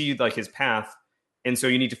also see like his path. And so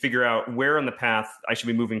you need to figure out where on the path I should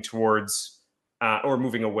be moving towards or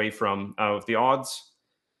moving away from with the odds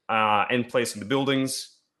and placing the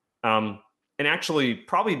buildings. And actually,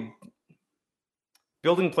 probably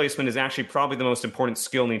building placement is actually probably the most important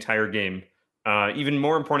skill in the entire game. Even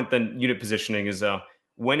more important than unit positioning is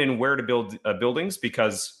when and where to build buildings,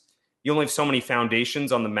 because you only have so many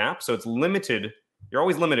foundations on the map. So it's limited. You're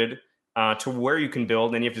always limited to where you can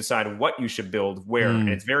build, and you have to decide what you should build where. And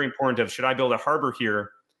it's very important of, should I build a harbor here?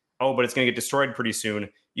 Oh, but it's going to get destroyed pretty soon.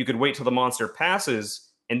 You could wait till the monster passes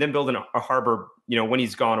and then build a harbor, when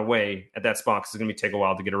he's gone away at that spot, because it's going to take a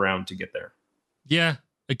while to get around to get there. Yeah.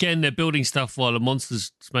 Again, they're building stuff while the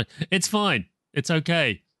monster's smash. It's fine. It's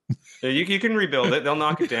okay. You can rebuild it. They'll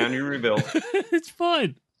knock it down. You rebuild. It's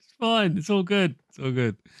fine. It's fine. It's all good. It's all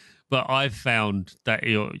good. But I've found that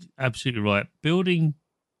you're absolutely right. Building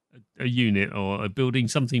a unit or building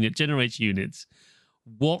something that generates units,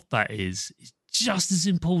 what that is just as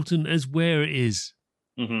important as where it is.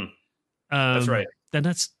 That's right. Then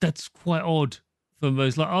that's quite odd for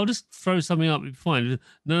most. Like, I'll just throw something up. It'll be fine.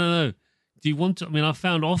 No. Do you want to? I mean, I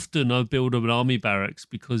found often I build an army barracks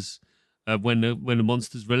because when the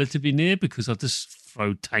monster's relatively near, because I just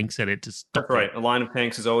throw tanks at it to stop. That's right. A line of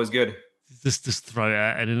tanks is always good. Just throw it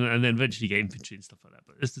at, and then eventually get infantry and stuff like that.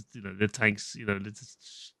 But it's just, the tanks,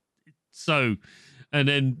 so. And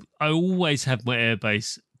then I always have my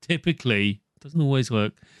airbase. Typically, doesn't always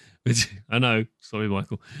work, which I know. Sorry,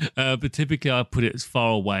 Michael, but typically I put it as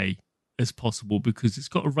far away as possible because it's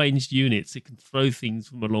got ranged units. It can throw things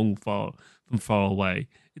from far away.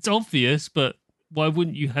 It's obvious, but why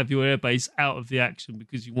wouldn't you have your airbase out of the action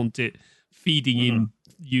because you want it feeding in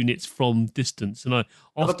units from distance? And I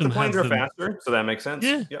often the planes have are faster, so that makes sense.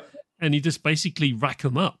 Yeah. And you just basically rack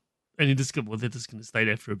them up, and you just go, well, they're just going to stay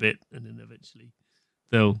there for a bit, and then eventually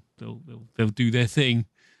they'll do their thing.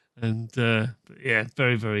 And yeah,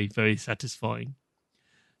 very, very, very satisfying.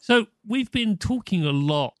 So we've been talking a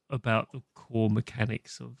lot about the core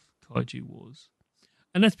mechanics of Kaiju Wars,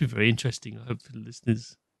 and that's been very interesting. I hope for the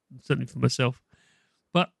listeners, certainly for myself.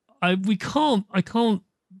 But I can't,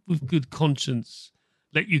 with good conscience,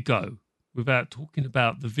 let you go without talking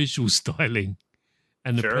about the visual styling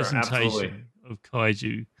and the Sure, absolutely. presentation of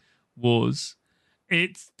Kaiju Wars.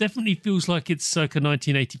 It definitely feels like it's circa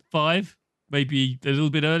 1985, maybe a little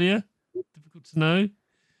bit earlier. Difficult to know.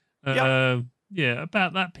 Yep. Yeah,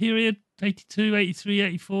 about that period, 82, 83,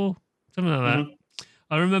 84, something like that. Hmm.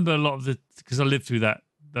 I remember a lot of because I lived through that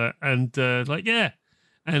and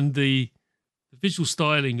and the visual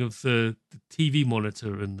styling of the TV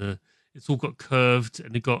monitor and it's all got curved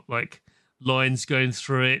and it got like lines going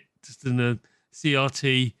through it just in the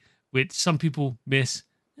CRT, which some people miss.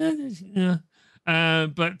 Yeah.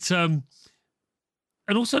 But and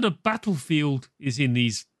also the battlefield is in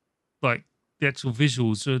these like the actual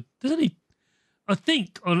visuals. So there's only I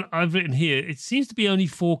think I've written here it seems to be only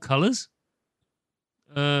 4 colors.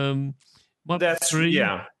 Might be That's 3.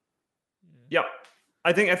 yeah. Yep.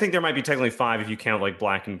 I think there might be technically 5 if you count like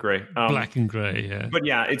black and gray. Black and gray, yeah. But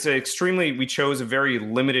yeah, it's we chose a very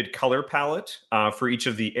limited color palette for each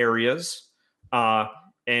of the areas.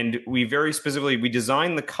 And we very specifically, we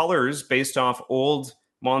designed the colors based off old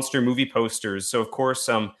monster movie posters. So of course,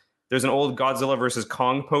 there's an old Godzilla versus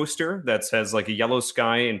Kong poster that says like a yellow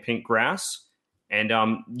sky and pink grass. And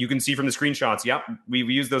you can see from the screenshots, yep, we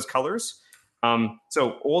use those colors.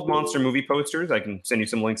 So old monster movie posters, I can send you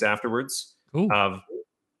some links afterwards. Cool.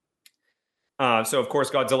 So of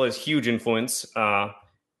course, Godzilla is huge influence.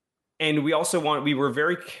 And we were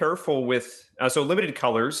very careful with, so limited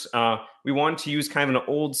colors. We wanted to use kind of an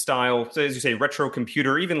old style, so as you say, retro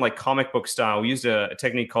computer, even like comic book style. We used a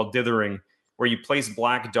technique called dithering, where you place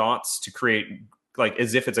black dots to create like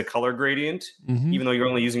as if it's a color gradient, even though you're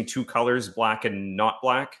only using 2 colors, black and not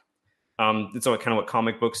black. That's kind of what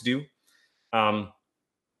comic books do.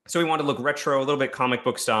 So we wanted to look retro, a little bit comic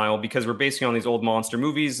book style, because we're basing on these old monster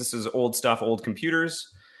movies. This is old stuff, old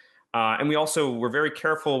computers. And we also were very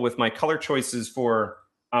careful with my color choices for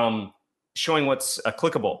showing what's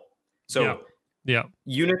clickable. So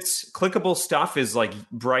units, clickable stuff is like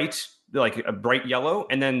a bright yellow.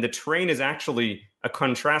 And then the terrain is actually a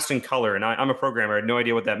contrasting color. And I'm a programmer. I had no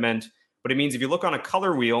idea what that meant. But it means if you look on a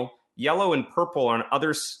color wheel, yellow and purple are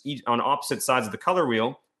on opposite sides of the color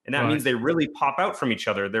wheel. And that means they really pop out from each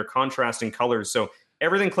other. They're contrasting colors. So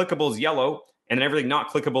everything clickable is yellow, and then everything not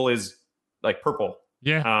clickable is like purple.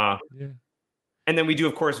 Yeah. And then we do,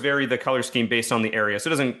 of course, vary the color scheme based on the area, so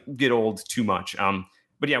it doesn't get old too much.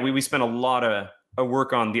 But yeah, we spent a lot of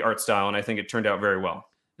work on the art style, and I think it turned out very well.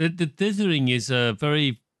 The dithering is a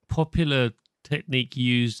very popular technique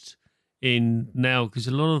used in now because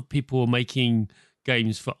a lot of people are making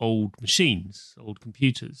games for old machines, old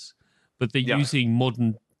computers, but they're using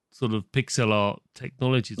modern sort of pixel art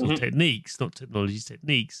technologies or techniques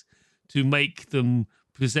to make them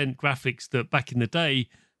present graphics that back in the day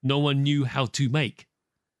no one knew how to make.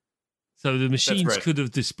 So the machines could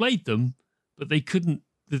have displayed them, but they couldn't.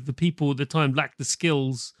 The people at the time lacked the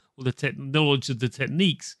skills or the knowledge of the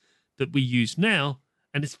techniques that we use now.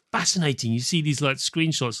 And it's fascinating. You see these like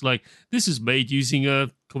screenshots like this is made using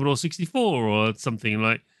a Commodore 64 or something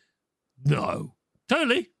like, no,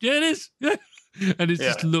 totally. Yeah, it is. Yeah. And it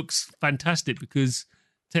just looks fantastic because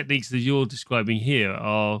techniques that you're describing here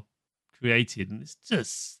are created, and it's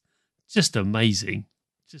just amazing,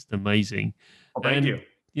 just amazing. Well, thank you.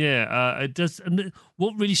 Yeah, it does. And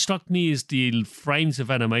what really struck me is the frames of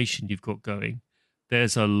animation you've got going.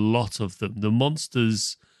 There's a lot of them. The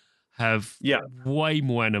monsters have way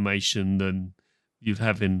more animation than you'd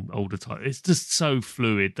have in older times. It's just so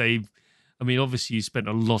fluid. Obviously you spent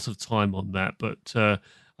a lot of time on that, but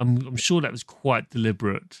I'm sure that was quite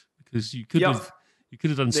deliberate because you could have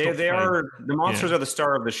done stop frame. The monsters are the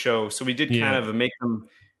star of the show, so we did kind of make them.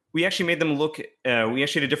 We actually made them look. We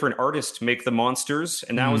actually had a different artist make the monsters,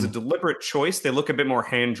 and that was a deliberate choice. They look a bit more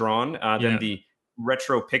hand drawn than the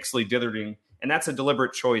retro pixely dithering, and that's a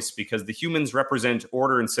deliberate choice because the humans represent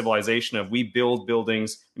order and civilization. Of we build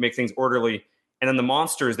buildings, we make things orderly, and then the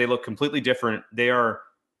monsters they look completely different. They are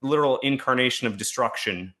literal incarnation of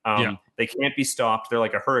destruction. They can't be stopped. They're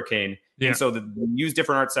like a hurricane. And so they use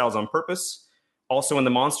different art styles on purpose. Also, when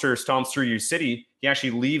the monster stomps through your city, he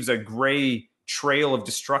actually leaves a gray trail of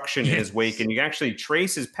destruction in his wake. And you can actually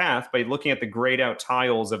trace his path by looking at the grayed out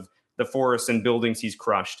tiles of the forests and buildings he's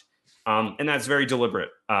crushed. And that's very deliberate.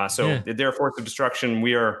 They're a force of destruction.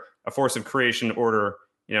 We are a force of creation, order,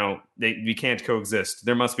 we can't coexist.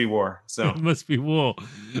 There must be war. So It must be war.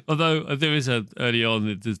 Although there is early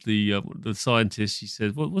on, there's the scientist. She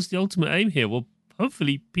says, "What's the ultimate aim here?" Well,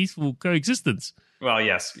 hopefully peaceful coexistence. well,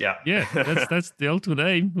 yes, yeah, Yeah, that's the ultimate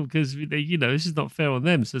aim because this is not fair on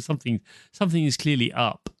them. So something is clearly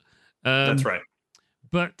up. That's right.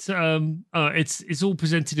 But it's all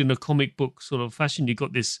presented in a comic book sort of fashion. You've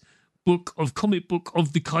got this comic book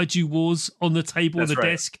of the Kaiju Wars on the table on the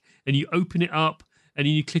desk, and you open it up, and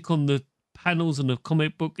then you click on the panels on the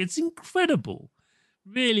comic book. It's incredible.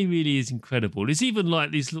 Really, really is incredible. It's even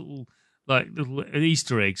like these little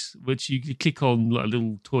Easter eggs, which you click on like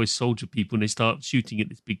little toy soldier people, and they start shooting at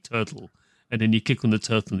this big turtle, and then you click on the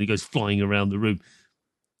turtle, and he goes flying around the room.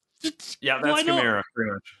 Yeah, that's Chimera,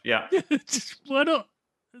 pretty much. Yeah, just why not?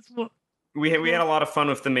 That's what we had a lot of fun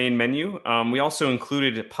with the main menu. We also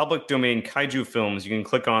included public domain kaiju films. You can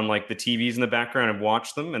click on like the TVs in the background and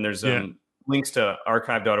watch them, and there's links to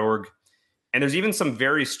archive.org. And there's even some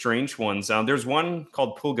very strange ones. There's one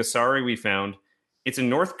called Pulgasari we found. It's a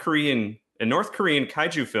North Korean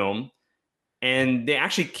kaiju film, and they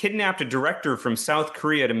actually kidnapped a director from South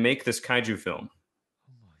Korea to make this kaiju film.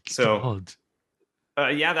 Oh my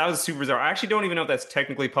God. Yeah, that was super bizarre. I actually don't even know if that's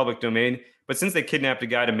technically public domain, but since they kidnapped a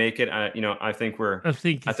guy to make it, I think we're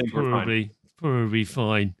probably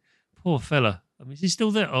fine. Poor fella. I mean, is he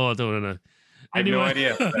still there? Oh, I don't know. Anyway. I have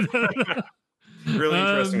no idea. Really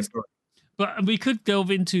interesting story. But we could delve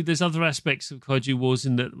into there's other aspects of Kaiju Wars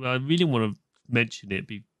in that I really want to mention it. It'd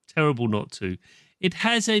be terrible not to. It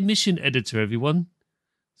has a mission editor, everyone.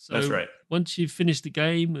 So that's right. Once you've finished the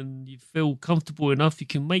game and you feel comfortable enough, you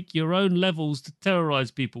can make your own levels to terrorize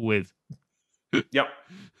people with. Yep.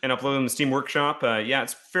 And upload them to Steam Workshop.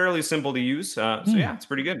 It's fairly simple to use. It's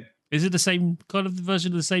pretty good. Is it the same kind of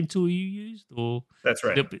version of the same tool you used? Or that's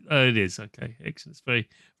right. It is. Okay. Excellent. It's a very,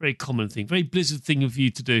 very common thing. Very Blizzard thing of you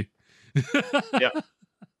to do. Yeah.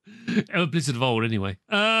 Blizzard of old, anyway.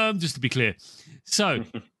 Just to be clear. So,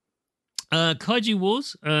 Kaiju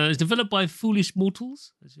Wars is developed by Foolish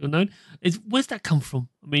Mortals, as you're known. Where's that come from?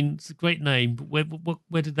 I mean, it's a great name, but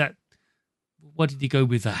why did you go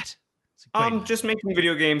with that? Just making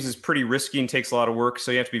video games is pretty risky and takes a lot of work,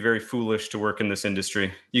 so you have to be very foolish to work in this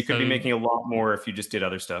industry. You could be making a lot more if you just did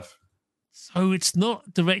other stuff. So it's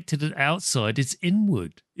not directed at outside, it's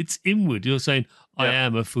inward. It's inward. You're saying, I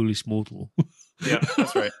am a foolish mortal. Yeah,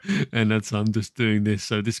 that's right. And I'm just doing this,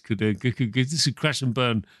 so this could crash and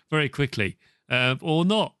burn very quickly, or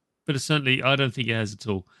not. But certainly, I don't think it has at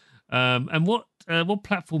all. And what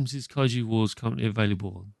platforms is Kaiju Wars currently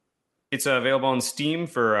available on? It's available on Steam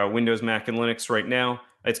for Windows, Mac, and Linux right now.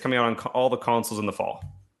 It's coming out on all the consoles in the fall.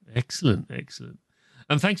 Excellent.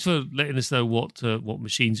 And thanks for letting us know what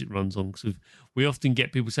machines it runs on. Because we often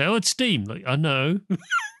get people say, "Oh, it's Steam." Like, I know.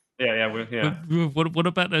 Yeah. What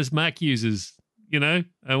about those Mac users? Anyway.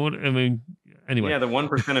 Yeah, the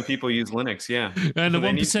 1% of people use Linux. Yeah, and the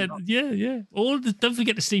 1%. Yeah. Don't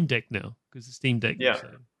forget the Steam Deck now, because the Steam Deck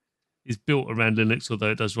is built around Linux,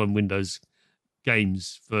 although it does run Windows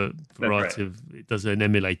games for a variety of. It does an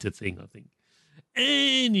emulator thing, I think.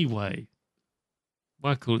 Anyway,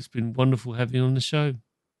 Michael, it's been wonderful having you on the show.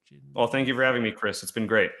 Well, thank you for having me, Chris. It's been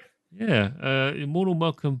great. Yeah, you're more than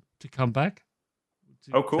welcome to come back.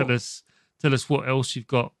 Cool. Tell us what else you've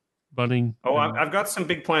got running. Oh, I've got some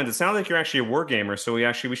big plans. It sounds like you're actually a war gamer, so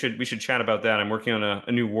we should chat about that. I'm working on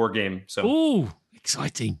a new war game. So, oh,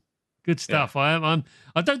 exciting, good stuff. Yeah.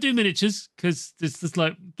 I don't do miniatures because it's just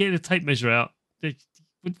like getting a tape measure out. What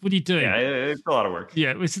are you doing? Yeah, it's a lot of work.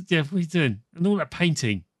 Yeah, what are you doing? And all that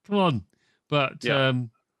painting. Come on. But when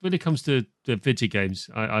it comes to the video games,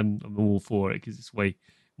 I'm all for it because it's way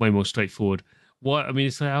more straightforward.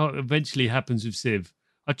 It's how it eventually happens with Civ.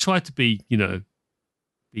 I try to be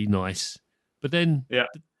nice, but then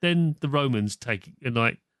the Romans take it and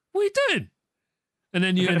like, what are you doing? And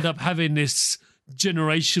then you end up having this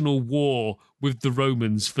generational war with the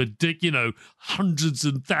Romans for hundreds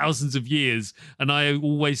and thousands of years, and I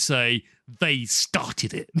always say they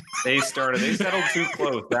started it. They settled too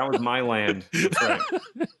close. That was my land. That's right.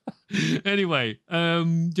 Anyway,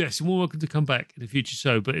 yes, you're more welcome to come back in a future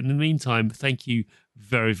show, but in the meantime, thank you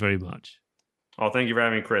very, very much. Oh, thank you for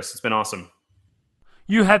having me, Chris. It's been awesome.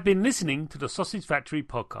 You have been listening to the Sausage Factory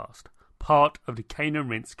podcast, part of the Cane and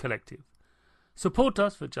Rinse Collective. Support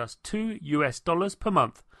us for just $2 per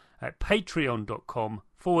month at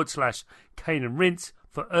patreon.com/Cane and Rinse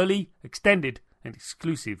for early, extended, and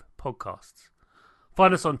exclusive podcasts.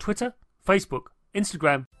 Find us on Twitter, Facebook,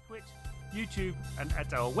 Instagram, Twitch, YouTube, and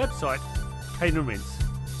at our website,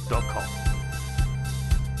 caneandrinse.com.